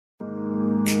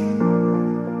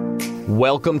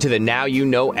Welcome to the Now You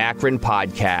Know Akron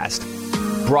podcast,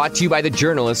 brought to you by the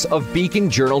journalists of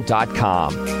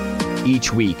beaconjournal.com.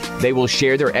 Each week, they will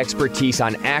share their expertise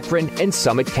on Akron and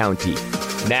Summit County.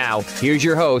 Now, here's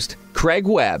your host, Craig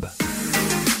Webb.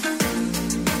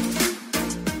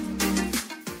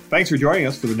 Thanks for joining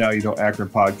us for the Now You Know Akron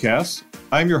podcast.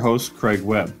 I'm your host, Craig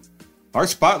Webb. Our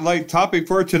spotlight topic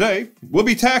for today will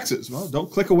be taxes. Well,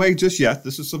 don't click away just yet.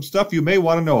 This is some stuff you may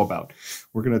want to know about.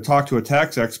 We're going to talk to a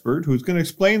tax expert who's going to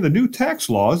explain the new tax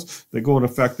laws that go into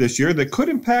effect this year that could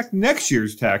impact next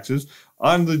year's taxes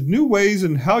on the new ways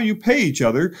and how you pay each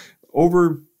other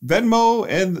over Venmo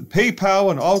and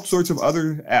PayPal and all sorts of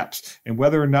other apps, and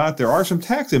whether or not there are some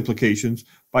tax implications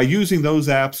by using those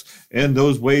apps and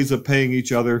those ways of paying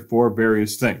each other for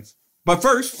various things. But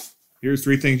first, here's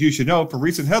 3 things you should know from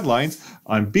recent headlines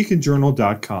on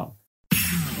beaconjournal.com.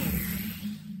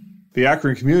 The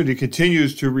Akron community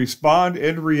continues to respond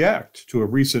and react to a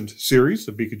recent series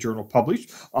the Beacon Journal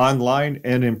published online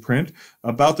and in print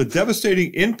about the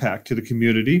devastating impact to the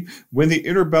community when the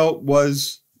Interbelt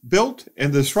was built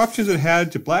and the disruptions it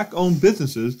had to Black-owned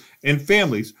businesses and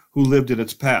families who lived in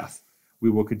its path. We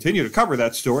will continue to cover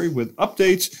that story with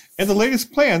updates and the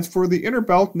latest plans for the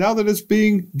Interbelt now that it's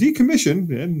being decommissioned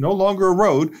and no longer a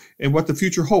road, and what the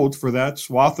future holds for that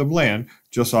swath of land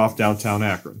just off downtown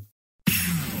Akron.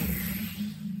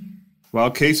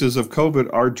 While cases of COVID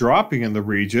are dropping in the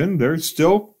region, there's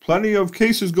still plenty of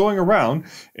cases going around,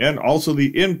 and also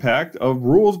the impact of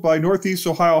rules by Northeast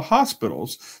Ohio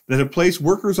hospitals that have placed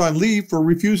workers on leave for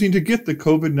refusing to get the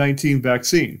COVID-19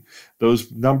 vaccine. Those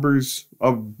numbers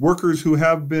of workers who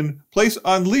have been placed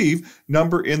on leave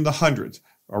number in the hundreds.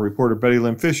 Our reporter Betty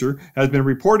Lynn Fisher has been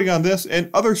reporting on this and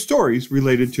other stories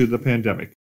related to the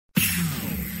pandemic.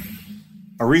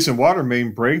 A recent water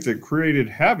main break that created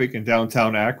havoc in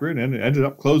downtown Akron and ended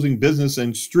up closing business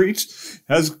and streets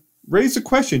has raised the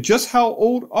question, just how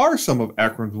old are some of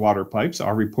Akron's water pipes?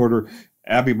 Our reporter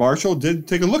Abby Marshall did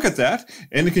take a look at that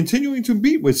and continuing to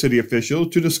meet with city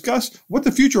officials to discuss what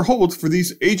the future holds for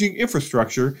these aging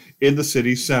infrastructure in the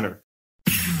city center.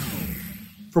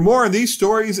 For more on these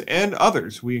stories and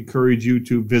others, we encourage you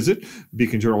to visit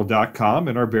beaconjournal.com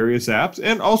and our various apps,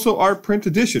 and also our print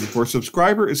edition for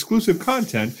subscriber-exclusive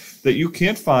content that you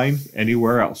can't find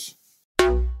anywhere else.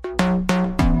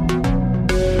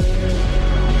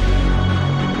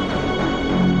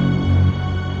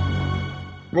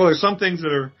 Well, there's some things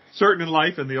that are certain in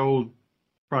life, and the old,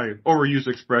 probably overused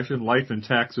expression, life and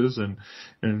taxes, and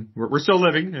we're still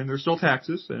living, and there's still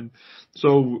taxes. And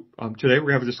so today we're going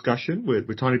to have a discussion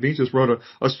with Tawny Beans. Just wrote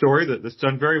a story that's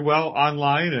done very well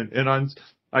online, and on,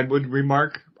 I would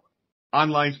remark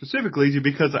online specifically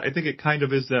because I think it kind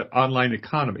of is that online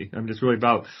economy. I mean, it's really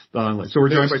about the online. So we're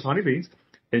joined by Tawny Beans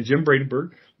and Jim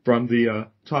Bradenberg from the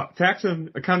tax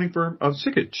and accounting firm of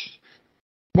Sickich.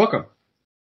 Welcome.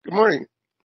 Good morning.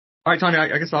 All right, Tanya,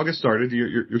 I guess I'll get started.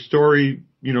 Your story,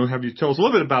 have you tell us a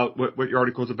little bit about what your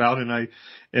article is about, and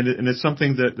it's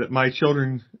something that my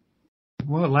children,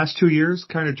 the last 2 years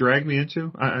kind of dragged me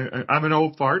into. I'm an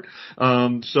old fart,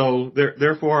 so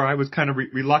therefore I was kind of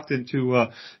reluctant to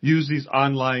use these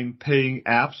online paying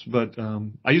apps, but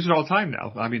I use it all the time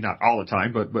now. I mean, not all the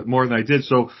time, but more than I did.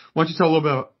 So why don't you tell a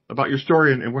little bit about your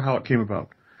story and how it came about?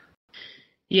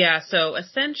 Yeah, so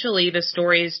essentially the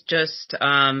story is just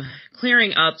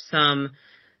clearing up some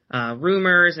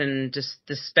rumors and just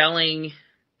dispelling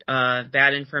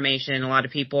bad information. A lot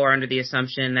of people are under the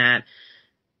assumption that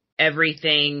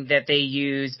everything that they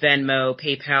use, Venmo,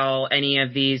 PayPal, any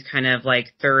of these kind of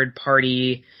like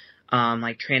third-party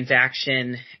like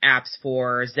transaction apps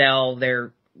for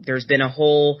Zelle, there's been a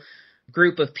whole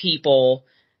group of people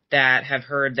that have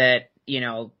heard that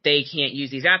they can't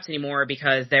use these apps anymore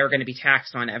because they're going to be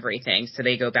taxed on everything. So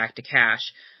they go back to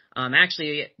cash.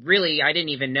 Actually, really, I didn't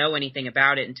even know anything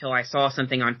about it until I saw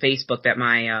something on Facebook that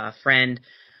my friend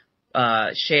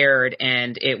shared.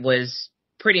 And it was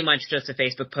pretty much just a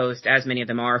Facebook post, as many of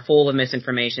them are, full of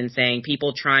misinformation saying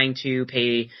people trying to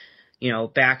pay,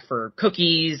 back for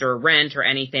cookies or rent or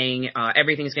anything.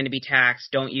 Everything's going to be taxed.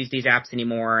 Don't use these apps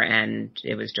anymore. And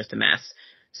it was just a mess.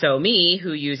 So me,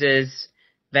 who uses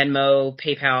Venmo,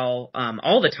 PayPal,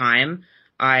 all the time,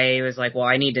 I was like, well,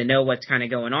 I need to know what's kind of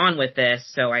going on with this.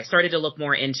 So I started to look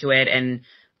more into it and,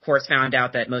 of course, found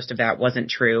out that most of that wasn't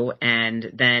true,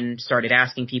 and then started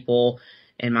asking people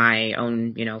in my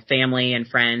own, family and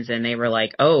friends, and they were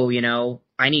like, oh,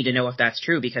 I need to know if that's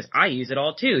true because I use it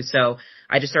all too. So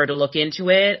I just started to look into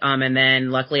it. And then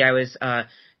luckily I was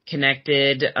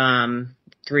connected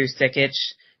through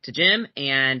Sickich to Jim,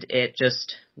 and it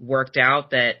just worked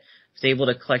out that I was able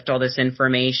to collect all this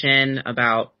information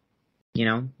about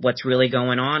what's really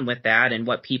going on with that and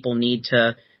what people need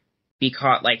to be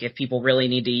caught, like if people really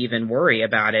need to even worry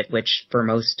about it, which for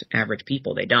most average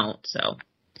people, they don't. So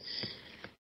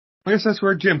I guess that's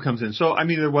where Jim comes in. So,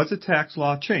 there was a tax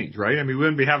law change, right? We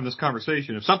wouldn't be having this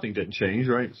conversation if something didn't change,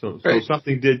 right? So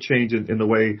something did change in the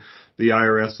way the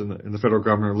IRS and the federal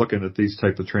government are looking at these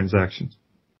type of transactions.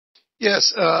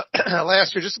 Yes.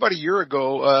 Last year, just about a year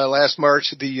ago, last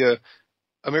March, the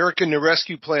American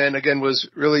Rescue Plan, again, was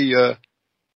really,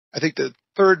 I think, the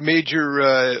third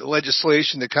major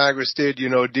legislation that Congress did,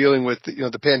 dealing with,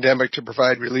 the pandemic to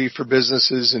provide relief for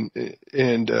businesses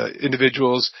and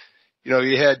individuals.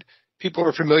 You had people who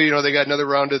are familiar, they got another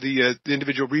round of the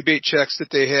individual rebate checks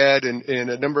that they had and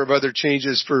a number of other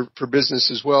changes for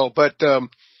business as well. But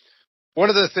one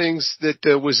of the things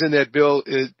that was in that bill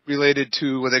is related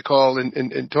to what they call,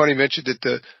 and Tony mentioned it,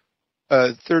 the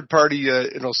third-party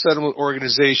settlement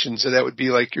organizations. So that would be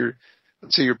like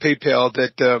let's say your PayPal,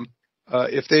 that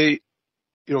if they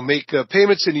make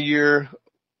payments in a year,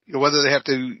 whether they have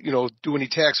to, do any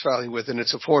tax filing with, and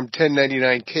it's a Form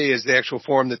 1099-K is the actual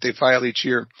form that they file each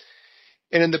year.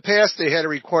 And in the past, they had a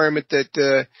requirement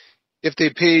that if they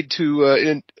paid to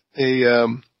a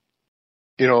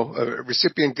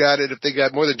recipient got it, if they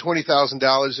got more than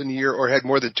 $20,000 in a year or had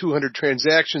more than 200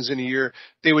 transactions in a year,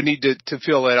 they would need to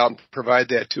fill that out and provide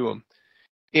that to them.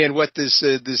 And what this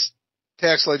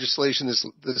tax legislation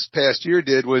this past year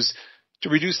did was to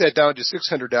reduce that down to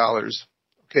 $600.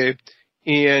 Okay.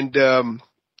 And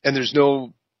there's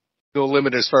no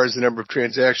limit as far as the number of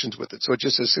transactions with it. So it's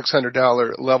just a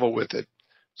 $600 level with it.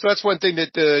 So that's one thing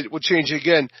that will change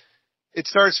again. It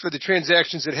starts for the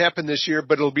transactions that happen this year,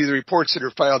 but it'll be the reports that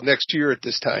are filed next year at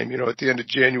this time, at the end of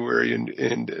January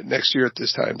and next year at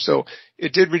this time. So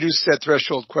it did reduce that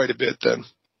threshold quite a bit then.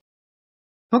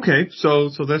 Okay, so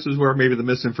this is where maybe the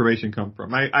misinformation comes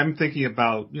from. I'm thinking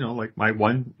about, like my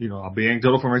one, I'll be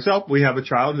anecdotal for myself. We have a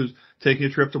child who's taking a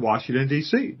trip to Washington,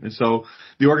 D.C. And so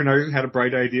the organizer had a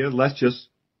bright idea. Let's just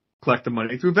collect the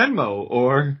money through Venmo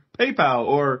or PayPal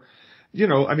or,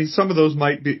 some of those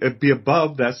might be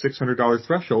above that $600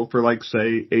 threshold for, like,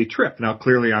 say, a trip. Now,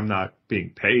 clearly I'm not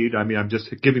being paid. I'm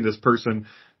just giving this person,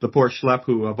 the poor schlep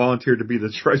who volunteered to be the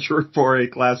treasurer for a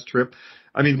class trip.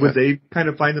 Would they kind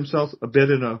of find themselves a bit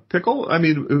in a pickle?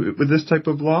 With this type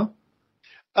of law?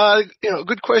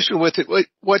 Good question with it.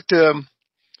 What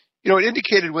it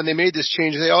indicated when they made this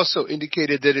change, they also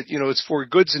indicated that it's for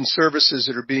goods and services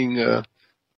that are being,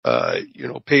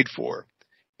 paid for.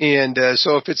 And,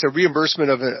 so if it's a reimbursement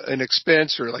of an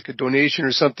expense or like a donation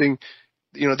or something,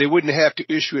 they wouldn't have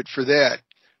to issue it for that.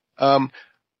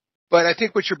 But I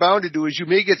think what you're bound to do is you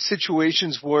may get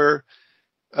situations where,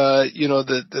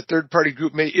 the third party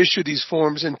group may issue these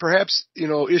forms and perhaps,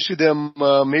 issue them,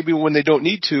 maybe when they don't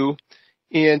need to.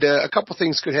 And, a couple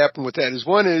things could happen with that.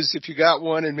 One is if you got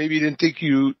one and maybe you didn't think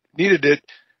you needed it,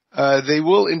 they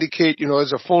will indicate,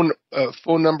 as a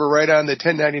phone number right on the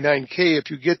 1099-K,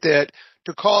 if you get that,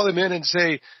 to call them in and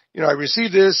say, I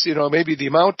received this, maybe the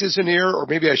amount is in error or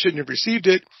maybe I shouldn't have received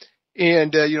it,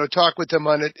 and, talk with them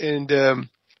on it, and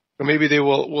maybe they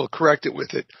will correct it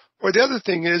with it. Or the other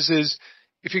thing is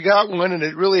if you got one and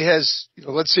it really has,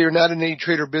 let's say you're not in any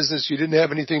trade or business, you didn't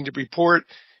have anything to report,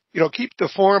 keep the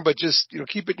form, but just,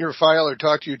 keep it in your file or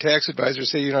talk to your tax advisor.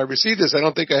 Say, I received this. I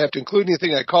don't think I have to include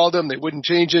anything. I called them. They wouldn't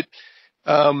change it.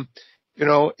 And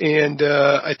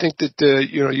I think that,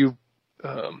 you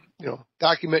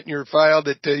document in your file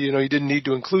that, you didn't need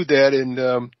to include that. And,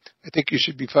 I think you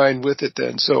should be fine with it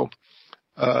then. So,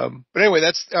 but anyway,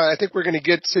 I think we're going to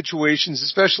get situations,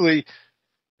 especially,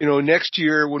 next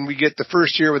year when we get the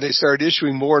first year when they start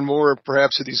issuing more and more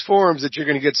perhaps of these forms, that you're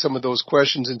going to get some of those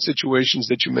questions and situations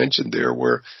that you mentioned there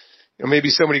where, maybe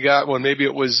somebody got one, maybe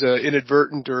it was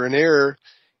inadvertent or an error,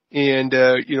 and,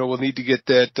 we'll need to get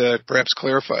that perhaps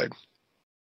clarified.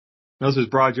 This is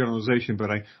broad generalization, but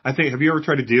I think, have you ever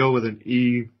tried to deal with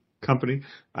an company?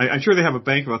 I'm sure they have a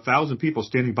bank of 1,000 people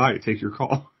standing by to take your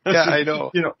call. Yeah, I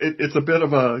know. It's a bit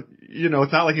of a,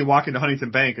 it's not like you walk into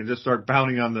Huntington Bank and just start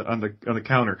pounding on the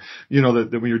counter.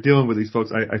 That when you're dealing with these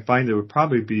folks, I find it would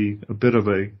probably be a bit of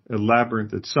a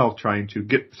labyrinth itself trying to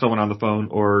get someone on the phone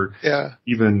or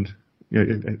even,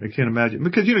 I can't imagine.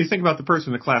 Because, you think about the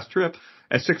person in the class trip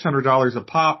at $600 a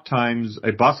pop times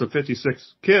a bus of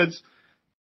 56 kids,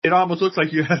 it almost looks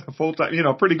like you had a full-time,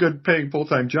 pretty good paying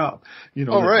full-time job.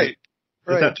 Right.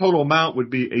 That total amount would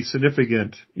be a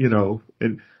significant,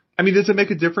 and does it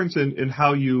make a difference in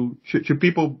how should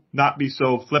people not be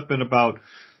so flippant about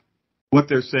what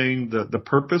they're saying, the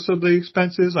purpose of the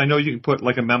expenses? I know you can put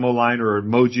like a memo line or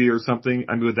emoji or something.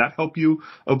 Would that help you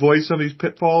avoid some of these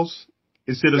pitfalls?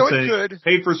 Instead of saying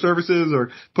paid for services, or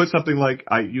put something like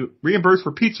you reimburse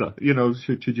for pizza.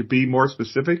 Should you be more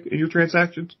specific in your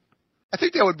transactions? I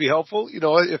think that would be helpful.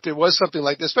 If there was something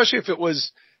like that, especially if it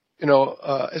was,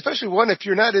 especially if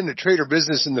you're not in the trader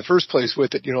business in the first place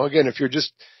with it. Again, if you're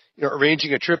just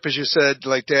arranging a trip, as you said,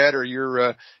 like that, or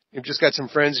you've just got some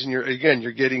friends and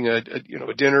you're getting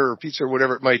a dinner or pizza or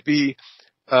whatever it might be.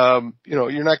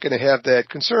 You're not going to have that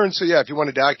concern. So yeah, if you want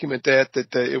to document that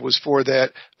it was for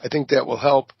that, I think that will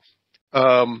help,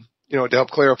 to help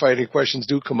clarify any questions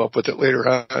do come up with it later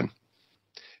on.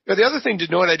 The other thing to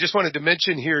note, I just wanted to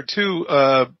mention here too,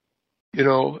 that,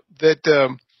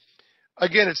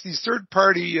 again, it's these third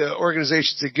party,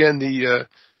 organizations, again, the,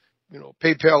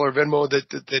 PayPal or Venmo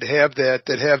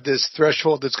that have this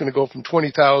threshold that's going to go from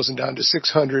 20,000 down to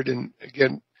 600. And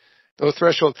again, no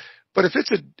threshold. But if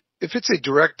it's a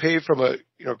direct pay from a,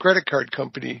 credit card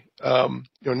company,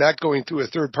 not going through a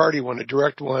third party one, a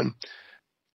direct one,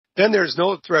 then there's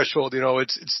no threshold.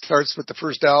 It starts with the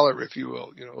first dollar, if you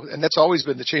will, and that's always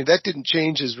been the change. That didn't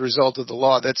change as a result of the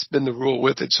law. That's been the rule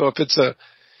with it. So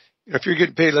if you're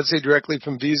getting paid, let's say directly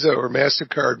from Visa or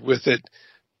MasterCard with it,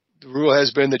 the rule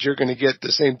has been that you're going to get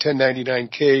the same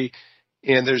 1099K,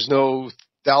 and there's no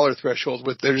dollar threshold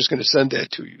they're just going to send that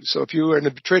to you. So if you are in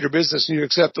a trader business and you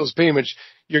accept those payments,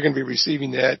 you're going to be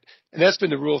receiving that. And that's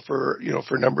been the rule for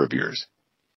a number of years.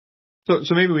 So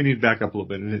maybe we need to back up a little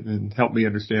bit and help me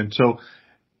understand. So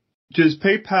does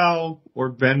PayPal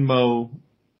or Venmo,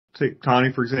 take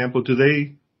Connie, for example, do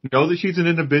they know that she's an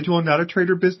individual and not a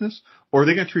trader business? Or are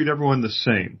they going to treat everyone the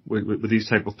same with these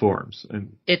type of forms?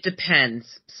 And it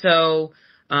depends. So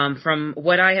from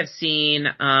what I have seen,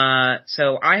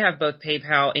 so I have both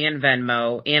PayPal and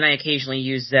Venmo, and I occasionally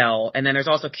use Zelle. And then there's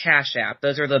also Cash App.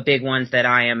 Those are the big ones that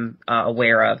I am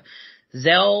aware of.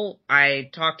 Zelle, I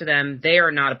talked to them. They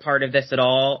are not a part of this at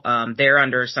all. They're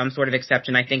under some sort of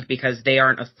exception, I think, because they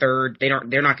aren't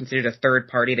they're not considered a third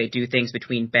party. They do things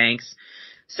between banks.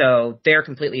 So they're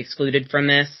completely excluded from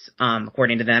this,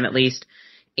 according to them at least.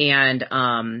 And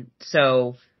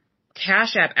so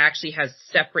Cash App actually has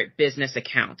separate business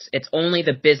accounts. It's only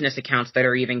the business accounts that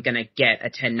are even going to get a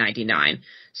 1099.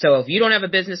 So if you don't have a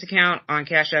business account on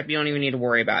Cash App, you don't even need to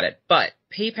worry about it. But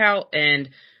PayPal and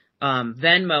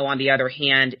Venmo, on the other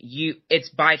hand, it's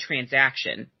by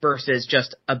transaction versus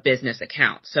just a business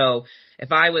account. So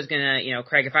if I was gonna,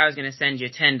 Craig, if I was gonna send you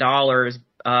 $10,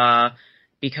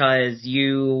 because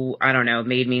you, I don't know,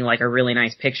 made me like a really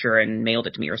nice picture and mailed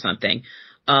it to me or something,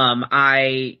 and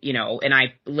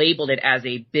I labeled it as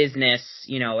a business,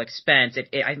 expense.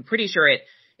 I'm pretty sure it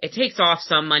takes off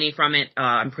some money from it.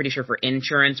 I'm pretty sure for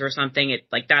insurance or something.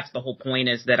 That's the whole point,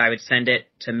 is that I would send it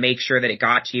to make sure that it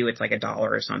got to you. It's like $1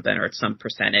 or something, or it's some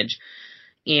percentage.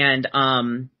 And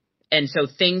so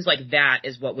things like that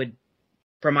is what would,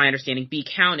 from my understanding, be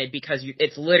counted, because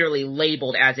it's literally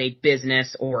labeled as a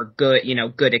business or good,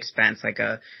 good expense, like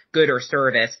a good or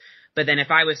service. But then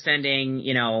if I was sending,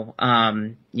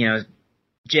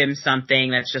 Jim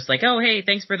something that's just like, oh, hey,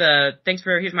 thanks for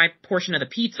here's my portion of the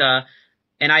pizza,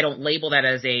 and I don't label that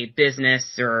as a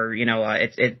business, or,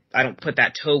 I don't put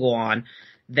that toggle on,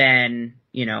 then,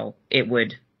 it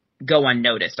would go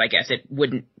unnoticed. I guess it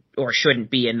wouldn't or shouldn't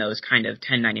be in those kind of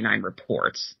 1099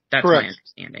 reports. That's Correct. my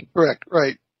understanding. Correct.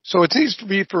 Right. So it needs to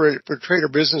be for trader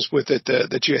business with it,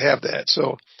 that you have that.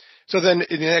 So then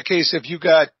in that case, if you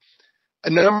got a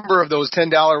number of those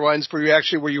 $10 ones where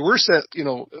you were set,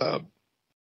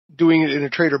 doing it in a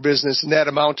trader business, and that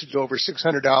amounted to over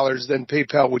 $600, then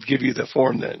PayPal would give you the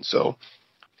form then. So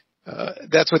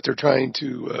that's what they're trying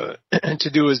to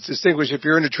do, is distinguish if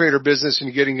you're in a trader business and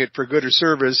you're getting it for good or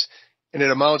service, and it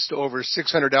amounts to over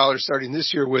 $600 starting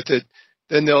this year with it,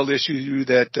 then they'll issue you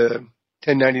that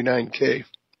 1099K.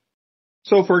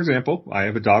 So, for example, I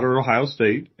have a daughter at Ohio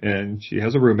State, and she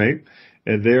has a roommate,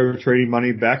 and they're trading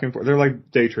money back and forth. They're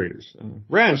like day traders.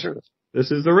 Rent. Oh, sure.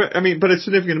 This is the rent. I mean, but it's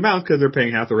significant amount because they're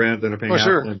paying half the rent, then they're paying half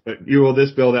the rent. But you owe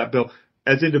this bill, that bill.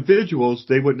 As individuals,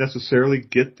 they wouldn't necessarily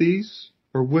get these,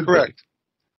 or would Correct.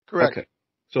 they? Correct. Okay.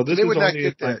 So this they is would only not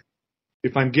get that.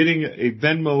 If I'm getting a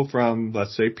Venmo from,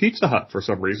 let's say, Pizza Hut for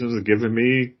some reason, is giving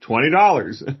me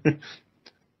 $20,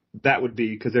 that would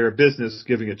be because they're a business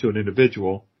giving it to an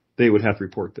individual. They would have to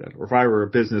report that. Or if I were a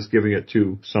business giving it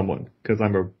to someone, because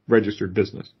I'm a registered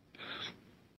business.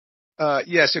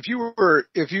 Yes, if you were,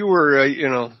 if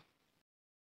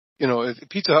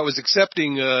Pizza Hut was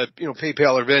accepting,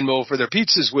 PayPal or Venmo for their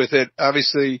pizzas with it,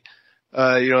 obviously,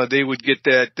 they would get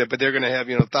that, but they're going to have,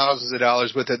 thousands of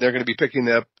dollars with it. They're going to be picking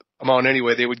that amount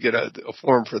anyway. They would get a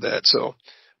form for that. So,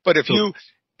 but if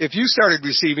if you started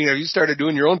receiving, or you started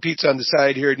doing your own pizza on the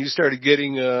side here, and you started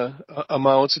getting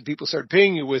amounts, and people started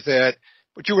paying you with that,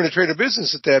 but you were in a trade of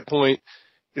business at that point,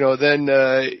 then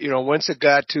once it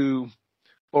got to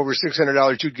over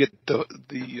 $600, you'd get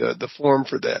the form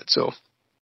for that.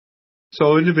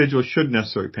 So individuals shouldn't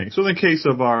necessarily pay. So in the case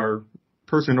of our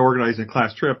person organizing a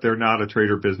class trip, they're not a trade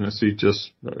or business. She's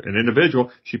just an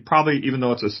individual. She probably, even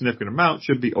though it's a significant amount,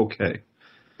 should be okay.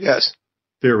 Yes.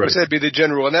 Theoretically. That'd be the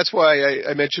general. And that's why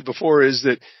I mentioned before is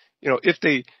that, if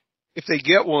they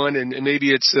get one, and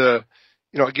maybe it's,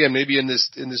 again, maybe in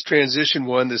this transition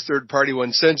one, this third party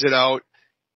one sends it out,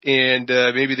 and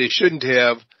maybe they shouldn't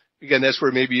have. Again, that's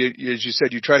where maybe, as you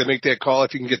said, you try to make that call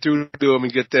if you can get through to them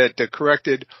and get that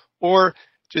corrected, or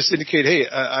just indicate, hey,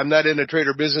 I'm not in a trade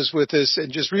or business with this,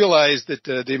 and just realize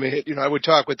that they may, I would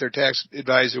talk with their tax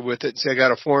advisor with it and say, I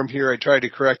got a form here, I tried to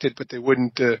correct it, but they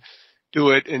wouldn't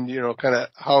do it, and, kind of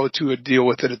how to deal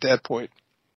with it at that point.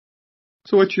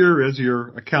 So as your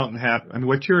accountant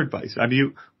what's your advice?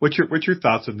 What's your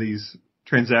thoughts on these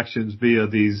transactions via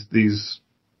these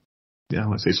I don't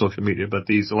want to say social media, but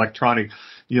these electronic,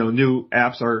 new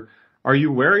apps? Are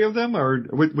you wary of them, or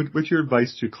what's your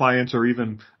advice to clients, or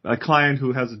even a client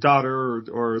who has a daughter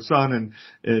or a son,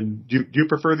 and do you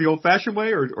prefer the old-fashioned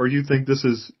way, or you think this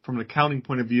is, from an accounting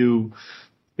point of view,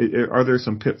 are there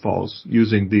some pitfalls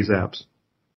using these apps?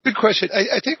 Good question.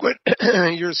 I think what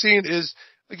you're seeing is,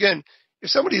 again,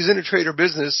 if somebody's in a trade or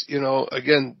business,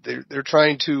 again, they're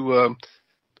trying to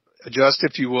adjust,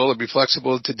 if you will, or be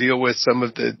flexible to deal with some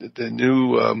of the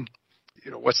new,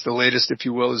 what's the latest, if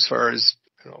you will, as far as,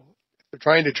 if they're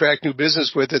trying to attract new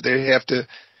business with it, they have to,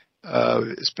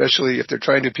 especially if they're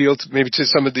trying to appeal to maybe to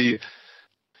some of the,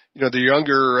 the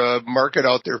younger market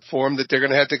out there for them, that they're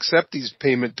going to have to accept these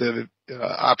payment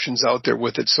options out there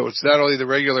with it. So it's not only the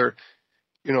regular,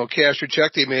 cash or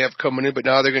check they may have coming in, but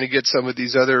now they're going to get some of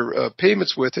these other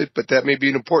payments with it. But that may be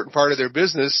an important part of their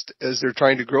business as they're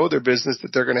trying to grow their business,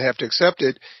 that they're going to have to accept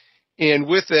it. And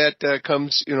with that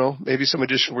comes, maybe some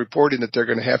additional reporting that they're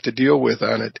going to have to deal with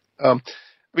on it.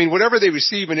 Whatever they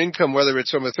receive in income, whether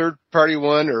it's from a third-party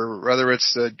one or whether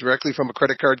it's directly from a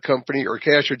credit card company or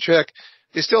cash or check,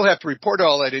 they still have to report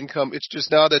all that income. It's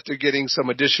just now that they're getting some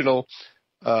additional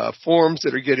forms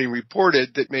that are getting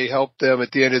reported that may help them at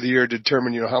the end of the year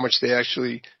determine, how much they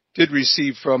actually did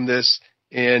receive from this.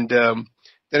 And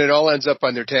then it all ends up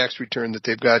on their tax return that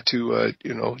they've got to,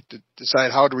 to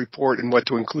decide how to report and what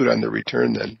to include on their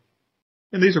return then.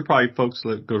 And these are probably folks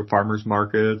that go to farmers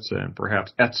markets and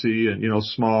perhaps Etsy and,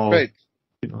 small, right.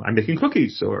 I'm making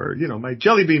cookies, or, my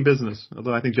jelly bean business,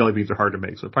 although I think jelly beans are hard to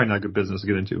make, so probably not a good business to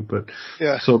get into. But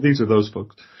yeah. So these are those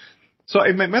folks. So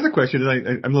my other question is,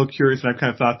 I'm a little curious, and I've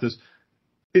kind of thought this,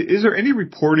 is there any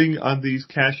reporting on these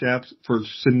cash apps for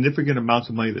significant amounts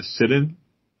of money that sit in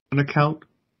an account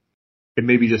and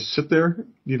maybe just sit there?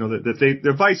 That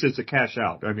their advice is to cash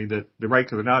out. That the right,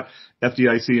 because they're not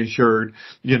FDIC insured.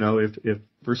 If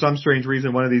for some strange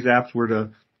reason one of these apps were to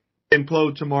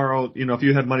implode tomorrow, if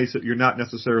you had money, you're not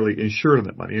necessarily insured on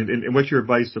that money. And what's your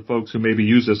advice to folks who maybe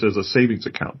use this as a savings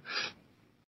account?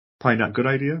 Probably not good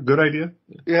idea. Good idea.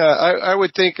 Yeah, I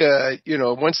would think,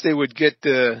 once they would get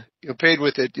paid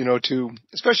with it, to,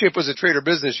 especially if it was a trade or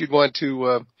business, you'd want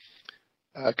to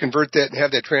convert that and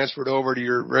have that transferred over to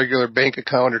your regular bank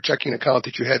account or checking account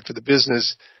that you had for the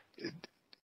business,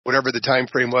 whatever the time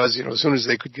frame was. As soon as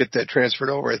they could get that transferred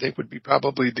over, I think would be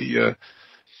probably the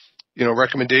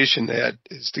recommendation, that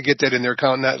is to get that in their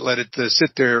account, not let it sit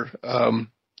there,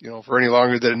 for any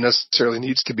longer than it necessarily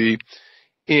needs to be.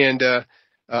 And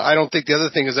I don't think, the other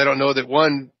thing is, I don't know that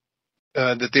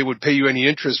that they would pay you any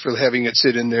interest for having it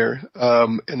sit in there.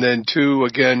 And then two,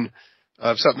 again,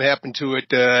 if something happened to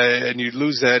it, and you'd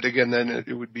lose that again, then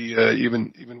it would be,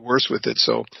 even worse with it.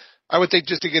 So I would think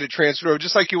just to get it transferred over,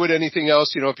 just like you would anything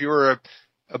else, if you were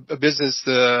a business,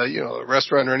 a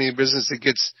restaurant or any business that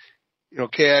gets,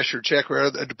 cash or check or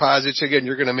other deposits, again,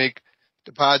 you're going to make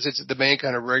deposits at the bank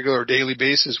on a regular or daily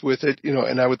basis with it,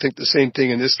 and I would think the same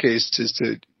thing in this case is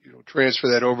to, transfer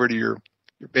that over to your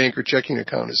bank or checking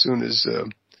account as soon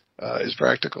as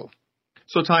practical.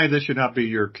 So, Tanya, this should not be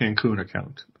your Cancun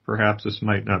account. Perhaps this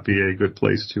might not be a good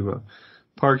place to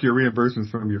park your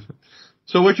reimbursements from your.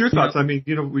 So, what's your thoughts?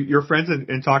 Your friends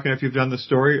and talking, if you've done the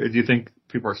story, do you think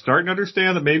people are starting to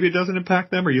understand that maybe it doesn't impact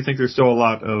them, or you think there's still a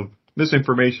lot of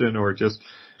misinformation or just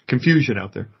confusion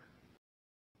out there?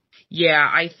 Yeah,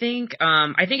 I think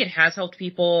it has helped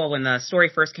people. When the story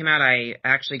first came out, I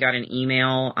actually got an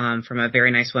email from a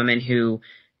very nice woman who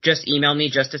just emailed me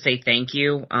just to say thank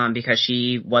you, because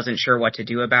she wasn't sure what to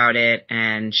do about it,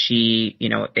 and she,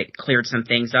 it cleared some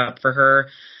things up for her,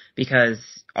 because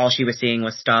all she was seeing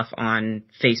was stuff on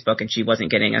Facebook, and she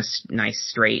wasn't getting a nice,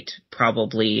 straight,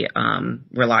 probably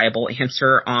reliable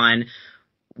answer on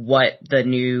what the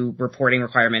new reporting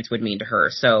requirements would mean to her.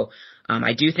 So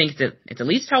I do think that it's at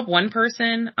least helped one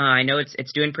person. I know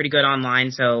it's doing pretty good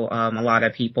online, so a lot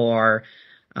of people are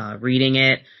reading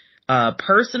it.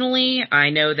 Personally, I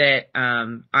know that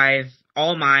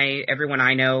everyone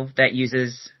I know that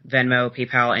uses Venmo,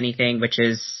 PayPal, anything, which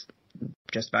is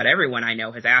just about everyone I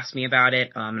know, has asked me about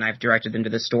it, and I've directed them to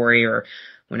the story, or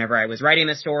whenever I was writing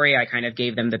the story, I kind of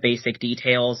gave them the basic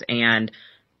details, and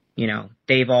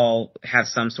they've all have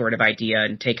some sort of idea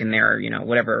and taken their,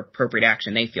 whatever appropriate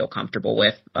action they feel comfortable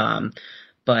with.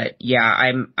 But yeah,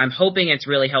 I'm hoping it's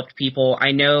really helped people.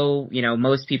 I know,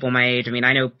 most people my age,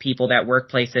 I know people that work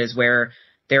places where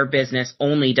their business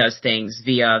only does things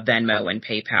via Venmo and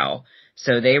PayPal.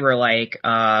 So they were like,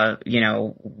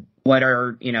 what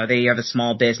are, they have a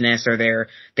small business, or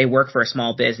they work for a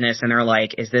small business, and they're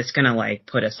like, is this going to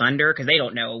put us under? Cause they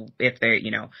don't know if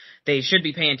they should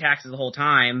be paying taxes the whole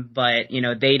time, but,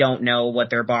 they don't know what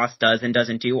their boss does and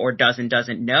doesn't do, or doesn't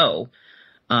know.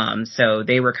 So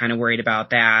they were kind of worried about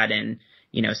that. And,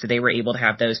 so they were able to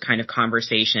have those kind of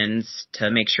conversations to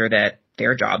make sure that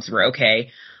their jobs were okay,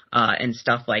 and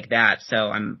stuff like that. So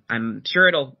I'm sure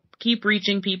it'll keep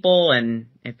reaching people. And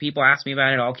if people ask me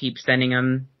about it, I'll keep sending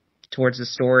them towards the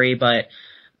story, but,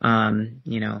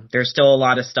 there's still a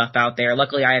lot of stuff out there.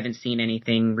 Luckily, I haven't seen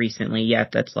anything recently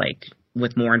yet that's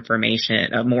with more information,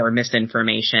 more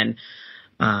misinformation.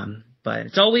 But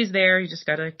it's always there. You just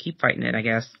gotta keep fighting it, I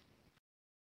guess.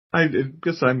 I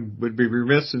guess would be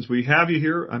remiss, since we have you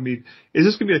here. Is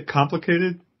this going to be a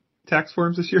complicated tax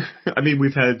forms this year?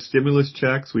 We've had stimulus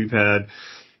checks. We've had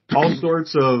all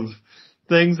sorts of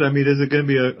things. Is it going to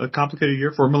be a complicated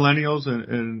year for millennials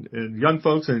and young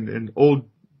folks and old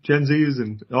Gen Zs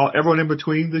and everyone in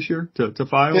between this year to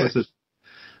file? Yeah. Is it?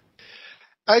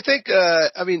 I think,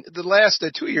 the last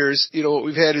 2 years, what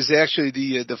we've had is actually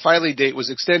the filing date was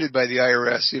extended by the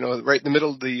IRS, right in the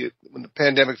middle of when the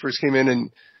pandemic first came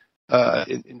in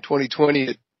 2020,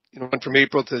 it, went from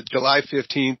April to July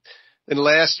 15th. And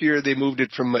last year they moved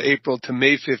it from April to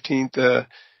May 15th. The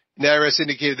IRS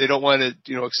indicated they don't want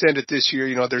to, extend it this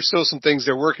year. There's still some things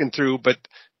they're working through, but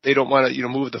they don't want to,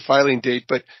 move the filing date.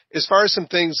 But as far as some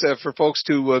things for folks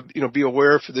to, be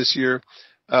aware for this year,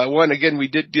 one, again, we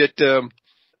did get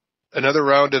another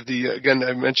round of again,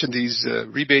 I mentioned these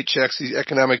rebate checks, these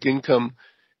economic income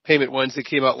payment ones that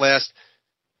came out last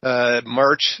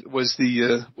March was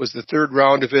the third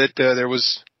round of it. There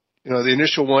was, the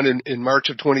initial one in March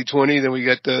of 2020. Then we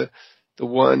got the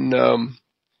one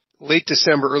late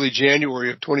December, early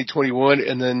January of 2021,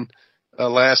 and then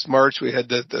last March we had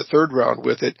the third round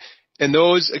with it. And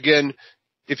those, again,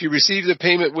 if you receive the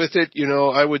payment with it,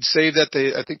 I would say that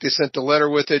I think they sent a letter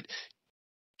with it.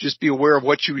 Just be aware of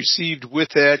what you received with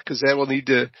that, because that will need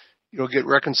to, get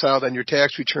reconciled on your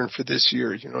tax return for this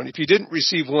year. And if you didn't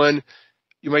receive one,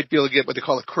 you might be able to get what they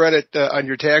call a credit on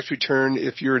your tax return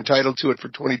if you're entitled to it for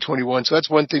 2021. So that's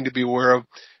one thing to be aware of.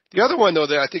 The other one, though,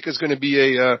 that I think is going to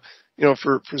be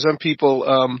for some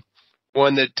people,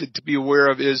 one that to be aware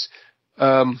of is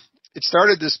it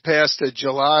started this past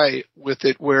July with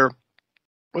it, where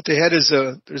what they had is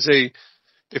there's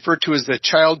referred to as the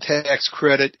child tax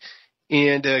credit.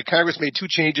 And Congress made two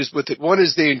changes with it. One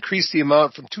is they increased the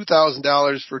amount from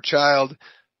 $2,000 for a child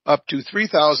up to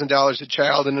 $3,000 a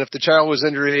child. And if the child was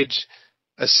under age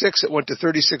 6, it went to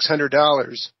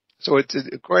 $3,600. So it's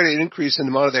quite an increase in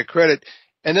the amount of that credit.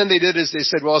 And then they did is they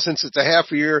said, well, since it's a half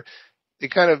a year, they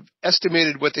kind of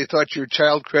estimated what they thought your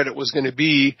child credit was going to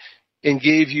be and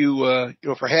gave you,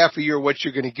 for half a year what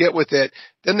you're going to get with that.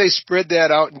 Then they spread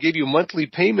that out and gave you a monthly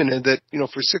payment in that,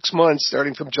 for 6 months,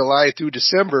 starting from July through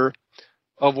December,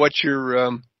 of what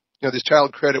your, this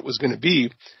child credit was going to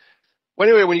be. Well,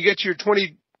 anyway, when you get to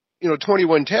your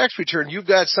 21 tax return, you've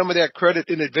got some of that credit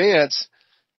in advance.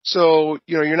 So,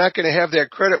 you're not going to have that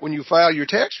credit when you file your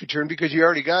tax return because you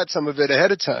already got some of it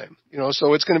ahead of time.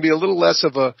 So it's going to be a little less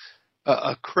of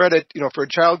a credit, for a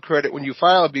child credit when you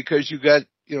file because you got,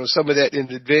 some of that in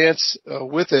advance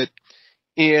with it.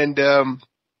 And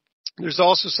there's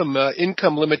also some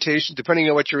income limitations. Depending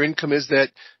on what your income is,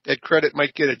 that credit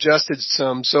might get adjusted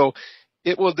some. So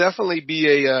it will definitely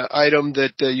be a item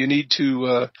that you need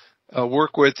to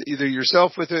work with either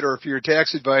yourself with it, or if you're a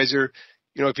tax advisor,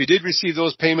 if you did receive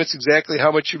those payments, exactly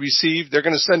how much you received. They're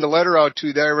going to send a letter out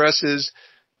to the IRS's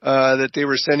that they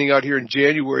were sending out here in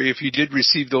January if you did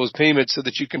receive those payments, so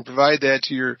that you can provide that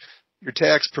to your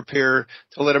tax preparer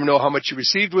to let them know how much you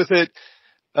received with it.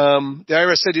 The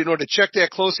IRS said, to check that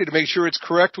closely to make sure it's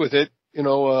correct with it,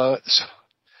 so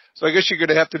So I guess you're going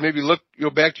to have to maybe look,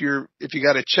 back to if you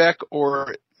got a check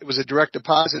or it was a direct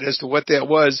deposit as to what that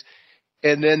was.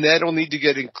 And then that'll need to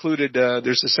get included.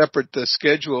 There's a separate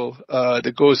schedule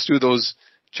that goes through those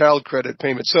child credit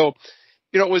payments. So,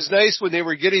 it was nice when they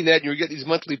were getting that and you were getting these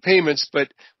monthly payments, but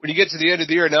when you get to the end of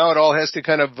the year, now it all has to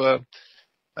kind of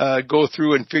go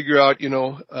through and figure out,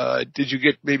 did you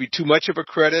get maybe too much of a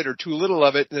credit or too little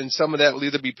of it? And then some of that will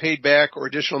either be paid back or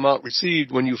additional amount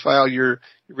received when you file your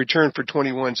return for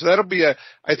 21. So that'll be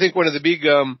I think one of the big,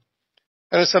 kind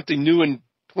of something new in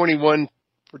 21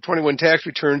 for 21 tax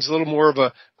returns, a little more of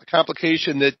a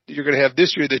complication that you're going to have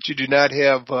this year that you do not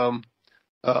have,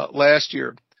 last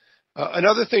year.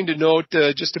 Another thing to note,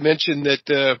 just to mention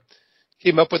that,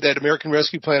 came up with that American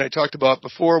Rescue Plan I talked about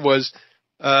before was,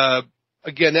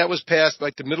 again, that was passed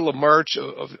like the middle of March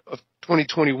of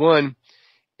 2021.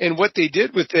 And what they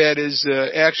did with that is,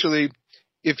 actually,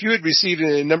 if you had received,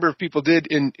 and a number of people did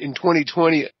in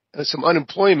 2020, some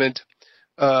unemployment,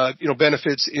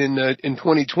 benefits in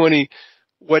 2020,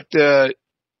 what, the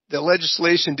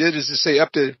legislation did is to say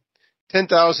up to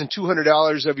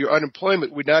 $10,200 of your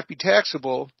unemployment would not be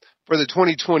taxable for the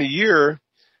 2020 year,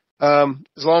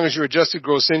 as long as your adjusted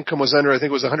gross income was under, I think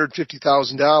it was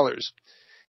 $150,000.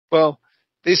 Well,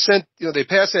 they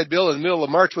passed that bill in the middle of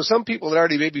March. Well, some people had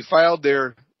already maybe filed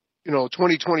their,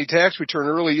 2020 tax return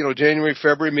early, January,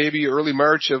 February, maybe early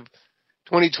March of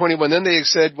 2021. Then they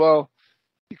said, well,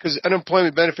 because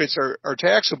unemployment benefits are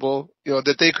taxable,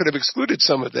 that they could have excluded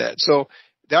some of that. So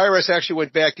the IRS actually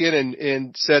went back in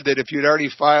and said that if you'd already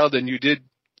filed and you did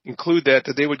include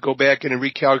that they would go back in and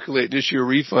recalculate and issue a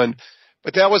refund.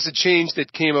 But that was a change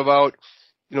that came about,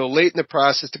 late in the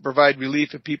process to provide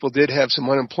relief if people did have some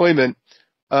unemployment.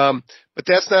 But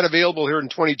that's not available here in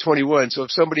 2021. So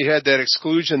if somebody had that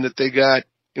exclusion that they got,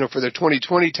 for their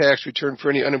 2020 tax return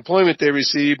for any unemployment they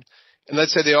received, and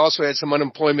let's say they also had some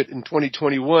unemployment in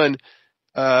 2021,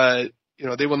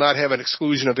 they will not have an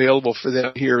exclusion available for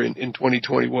them here in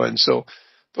 2021. So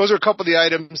those are a couple of the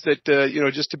items that,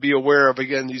 just to be aware of.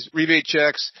 Again, these rebate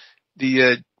checks,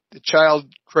 the child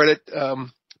credit,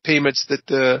 payments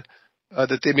that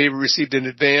they may have received in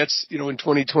advance, in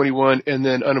 2021, and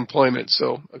then unemployment.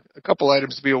 So a couple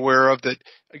items to be aware of that,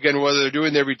 again, whether they're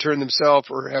doing their return themselves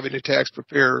or having a tax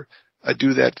preparer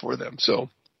do that for them. So.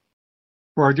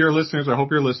 For our dear listeners, I hope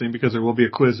you're listening because there will be a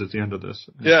quiz at the end of this.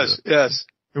 Yes, yes.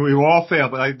 And we will all fail,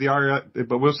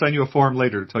 but we'll send you a form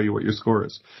later to tell you what your score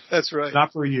is. That's right.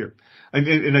 Not for a year.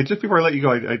 And just before I let you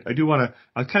go, I do want to,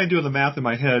 I'm kind of doing the math in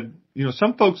my head.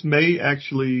 Some folks may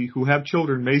actually, who have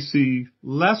children, may see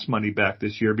less money back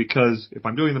this year because if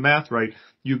I'm doing the math right,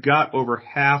 you got over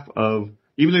half of,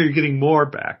 even though you're getting more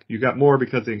back, you got more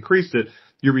because they increased it,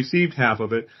 you received half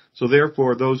of it. So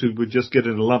therefore, those who would just get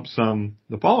in a lump sum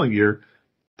the following year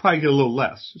probably get a little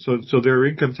less. So their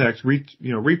income tax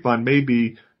refund may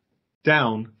be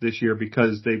down this year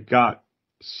because they've got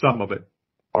some of it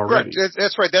already. Right.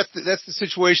 That's right. That's the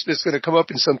situation that's going to come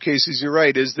up in some cases. You're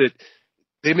right. Is that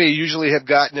they may usually have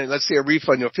gotten, let's say, a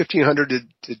refund, $1,500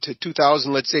 to $2,000,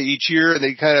 let's say, each year, and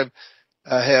they kind of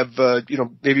have,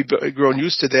 maybe grown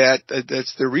used to that.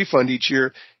 That's their refund each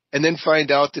year, and then find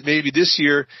out that maybe this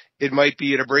year it might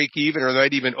be at a break even, or they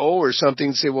might even owe or something.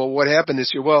 And say, well, what happened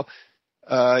this year? Well,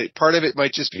 part of it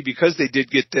might just be because they did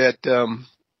get that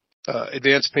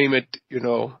advance payment,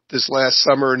 this last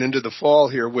summer and into the fall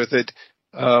here with it,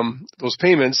 those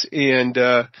payments, and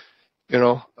they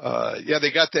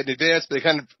got that in advance, but they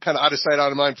kind of out of sight,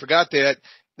 out of mind, forgot that.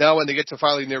 Now when they get to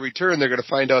filing their return, they're going to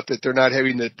find out that they're not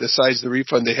having the size of the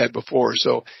refund they had before.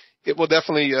 So it will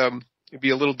definitely be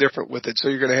a little different with it. So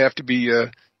you're going to have to be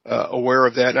aware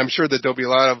of that. And I'm sure that there'll be a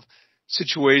lot of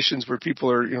situations where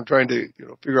people are trying to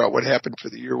figure out what happened for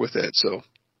the year with that. So.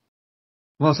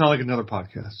 Well, it's not like another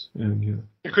podcast.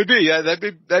 It could be, yeah.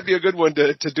 That'd be a good one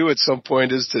to do at some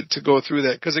point, is to go through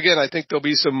that. Because again, I think there'll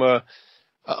be some a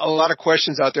lot of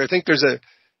questions out there. I think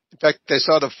in fact, I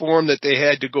saw the form that they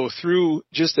had to go through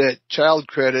just that child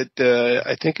credit.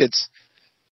 I think it's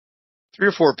 3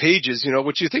 or 4 pages.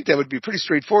 Which you think that would be pretty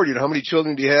straightforward. How many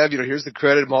children do you have? Here's the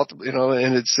credit, multiple.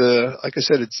 And it's like I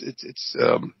said,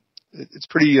 it's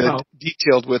pretty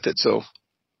detailed with it. So.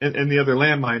 And the other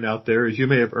landmine out there is you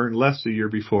may have earned less the year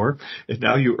before, and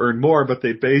now you earn more, but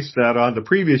they base that on the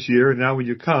previous year, and now when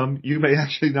you come, you may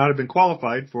actually not have been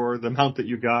qualified for the amount that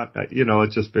you got.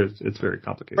 It's very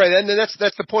complicated. Right, and that's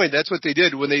the point. That's what they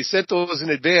did. When they sent those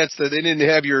in advance, that they didn't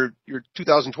have your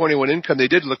 2021 income, they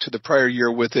did look to the prior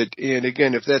year with it. And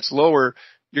again, if that's lower,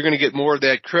 you're going to get more of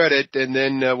that credit, and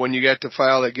then when you got to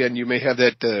file again, you may have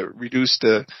that reduced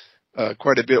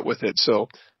quite a bit with it. So,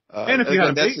 and if you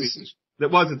had a baby.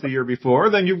 that wasn't the year before,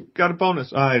 then you got a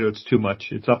bonus. I know it's too much.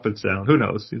 It's up, it's down. Who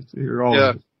knows? You're all.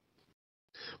 Yeah.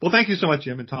 Well, thank you so much,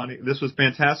 Jim and Tawny. This was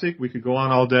fantastic. We could go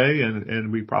on all day,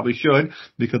 and we probably should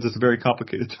because it's a very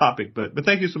complicated topic. But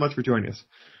thank you so much for joining us.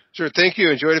 Sure. Thank you.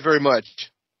 Enjoyed it very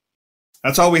much.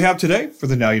 That's all we have today for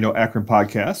the Now You Know Akron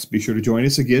podcast. Be sure to join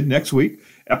us again next week.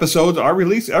 Episodes are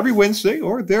released every Wednesday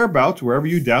or thereabouts wherever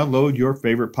you download your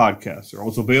favorite podcasts. They're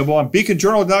also available on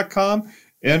beaconjournal.com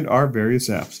and our various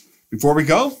apps. Before we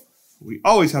go, we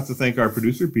always have to thank our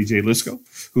producer, BJ Lisco,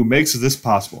 who makes this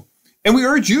possible. And we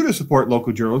urge you to support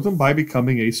local journalism by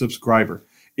becoming a subscriber.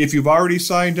 If you've already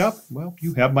signed up, well,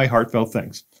 you have my heartfelt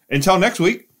thanks. Until next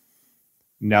week,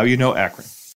 Now You Know Akron.